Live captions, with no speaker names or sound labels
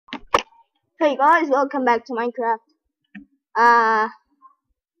Hey guys, welcome back to Minecraft. Uh,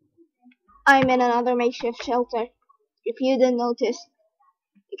 I'm in another makeshift shelter. If you didn't notice,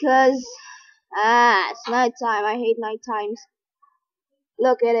 because it's night time. I hate night times.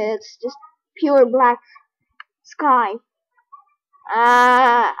 Look at it. It's just pure black sky.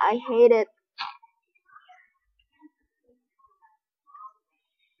 I hate it.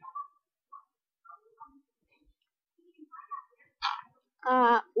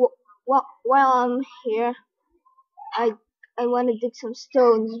 While I'm here, I I want to dig some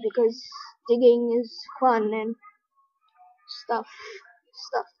stones because digging is fun and stuff,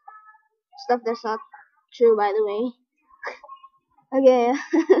 stuff, stuff that's not true, by the way. Okay.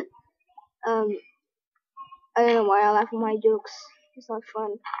 um, I don't know why I laugh at my jokes. It's not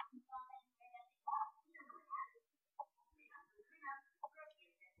fun.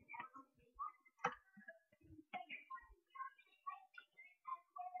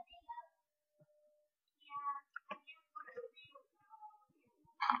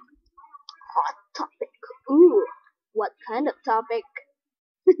 Hot topic. Ooh, what kind of topic?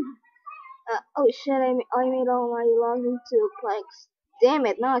 Oh shit, I made all my logs into planks. Damn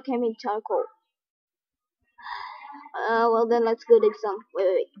it, now I can't make charcoal. Well then let's go dig some.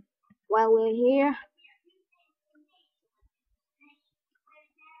 Wait. While we're here.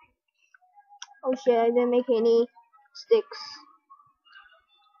 Oh shit, I didn't make any sticks.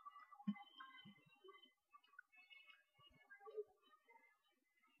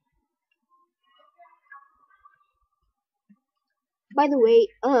 By the way,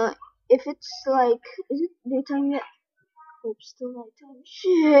 if it's like, is it daytime yet? Oops, still nighttime.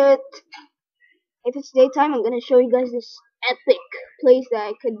 Shit! If it's daytime, I'm gonna show you guys this epic place that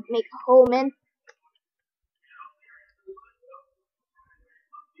I could make a home in.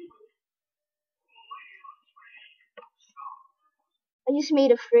 I just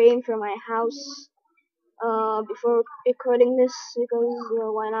made a frame for my house before recording this because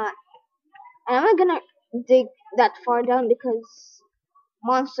why not? And I'm not gonna dig that far down because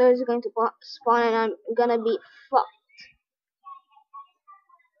monsters are going to spawn and I'm gonna be fucked.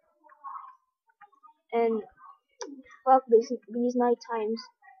 And fuck these night times.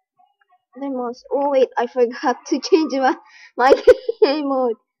 Then monsters. Oh wait, I forgot to change my game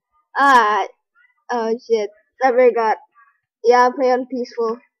mode. Ah, oh shit, I forgot. Yeah, I play on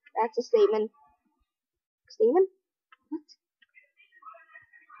peaceful. That's a statement. Statement? What?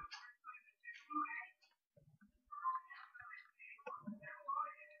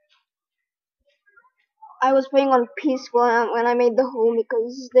 I was playing on peaceful when I made the home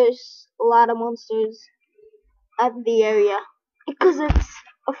because there's a lot of monsters at the area. Because it's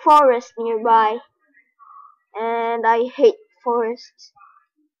a forest nearby. And I hate forests.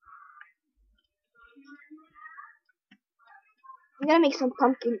 I'm gonna make some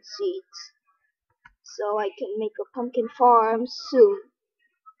pumpkin seeds. So I can make a pumpkin farm soon.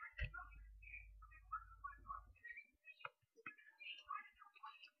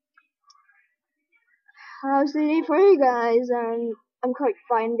 How's the day for you guys? I'm quite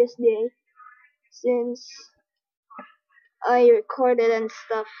fine this day. Since I recorded and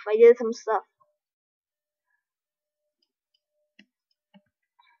stuff. I did some stuff.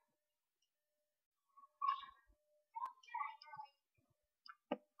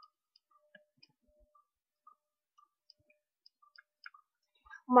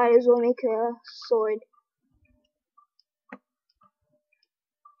 Might as well make a sword.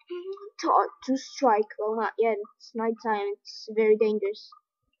 Taught to strike. Well, not yet. It's nighttime. It's very dangerous.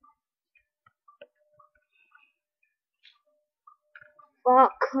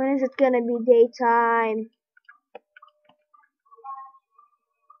 Fuck, when is it gonna be daytime?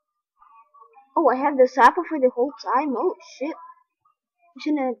 Oh, I have this apple for the whole time. Oh shit.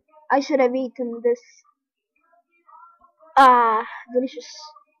 I should have eaten this. Ah, delicious.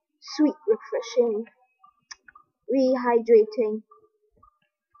 Sweet, refreshing, rehydrating.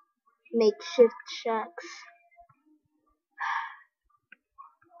 Makeshift shacks.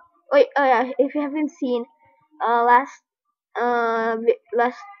 Wait, oh yeah, if you haven't seen, last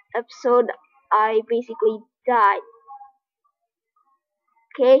episode, I basically died.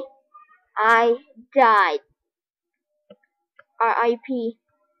 Okay, I died. R.I.P.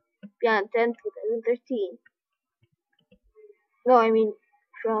 Beyond 10, 2013. No, I mean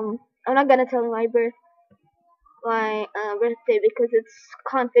I'm not gonna tell my birthday because it's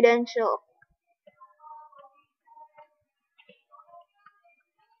confidential.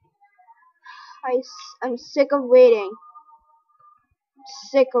 I'm sick of waiting.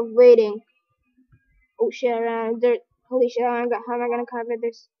 Sick of waiting. Oh shit, I ran out of dirt. Holy shit, how am I gonna cover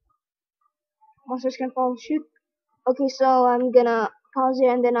this? Monsters can fall. Shoot. Okay, so I'm gonna pause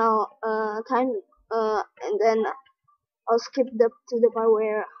here, and then I'll and then I'll skip to the part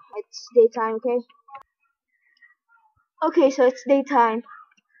where it's daytime. Okay. Okay, so it's daytime.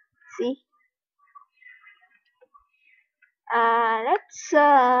 See. Let's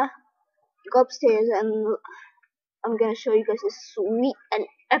go upstairs, and I'm gonna show you guys a sweet and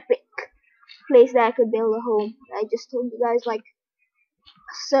epic place that I could build a home. I just told you guys like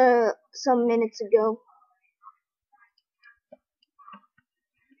some minutes ago.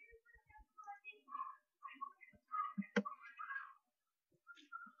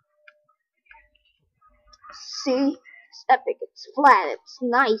 See, it's epic. It's flat. It's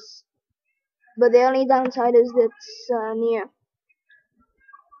nice. But the only downside is that it's near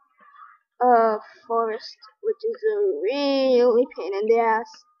a forest, which is a really pain in the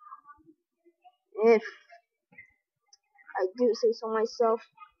ass. If I do say so myself.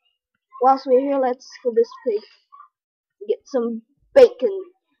 Whilst we're here, let's kill this pig. Get some bacon.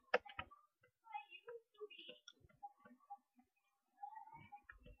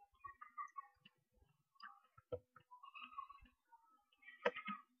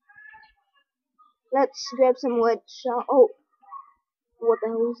 Let's grab some wood. Oh, what the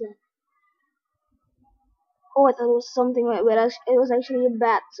hell was that? Oh, I thought it was something like, but it was actually a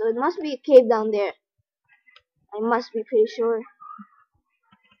bat. So it must be a cave down there. I must be pretty sure.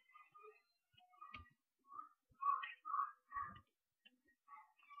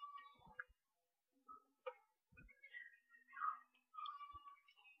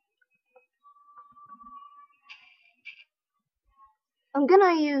 I'm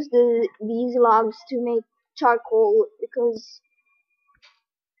gonna use these logs to make charcoal because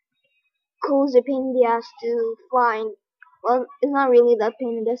coal is a pain in the ass to find. Well, it's not really that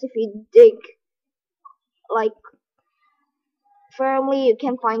pain in the ass if you dig like firmly. You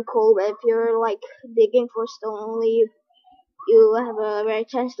can find coal, but if you're like digging for stone only, you have a rare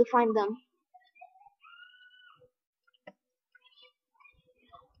chance to find them.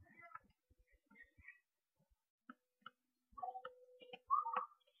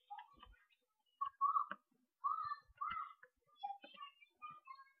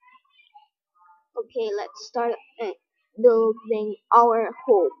 Okay, let's start building our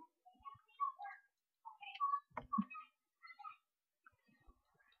home.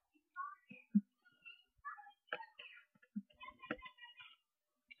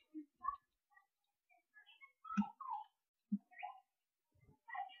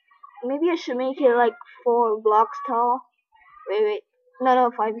 Maybe I should make it like 4 blocks tall. Wait.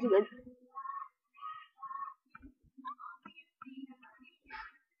 No, 5 is good.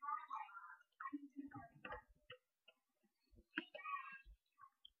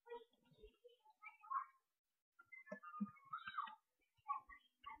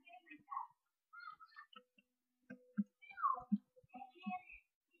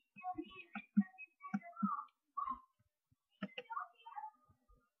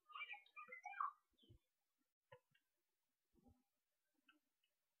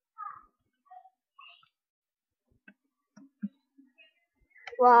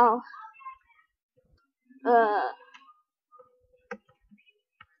 Wow.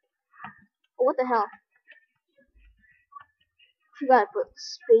 What the hell? Forgot to put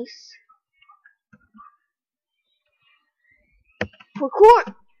space.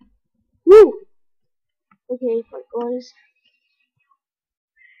 Parkour! Woo! Okay, parkours.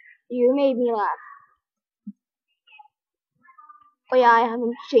 You made me laugh. Oh yeah, I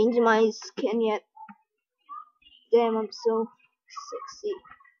haven't changed my skin yet. Damn, I'm so sexy.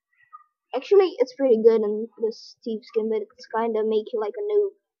 Actually, it's pretty good in this Steve skin, but it's kinda make you like a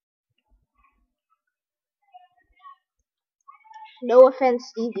noob. No offense,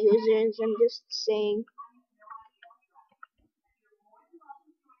 Steve users, I'm just saying.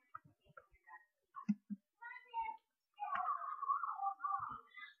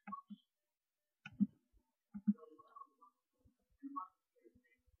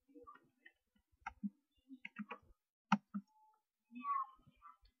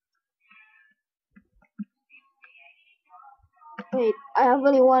 Wait, I have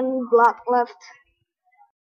only 1 block left.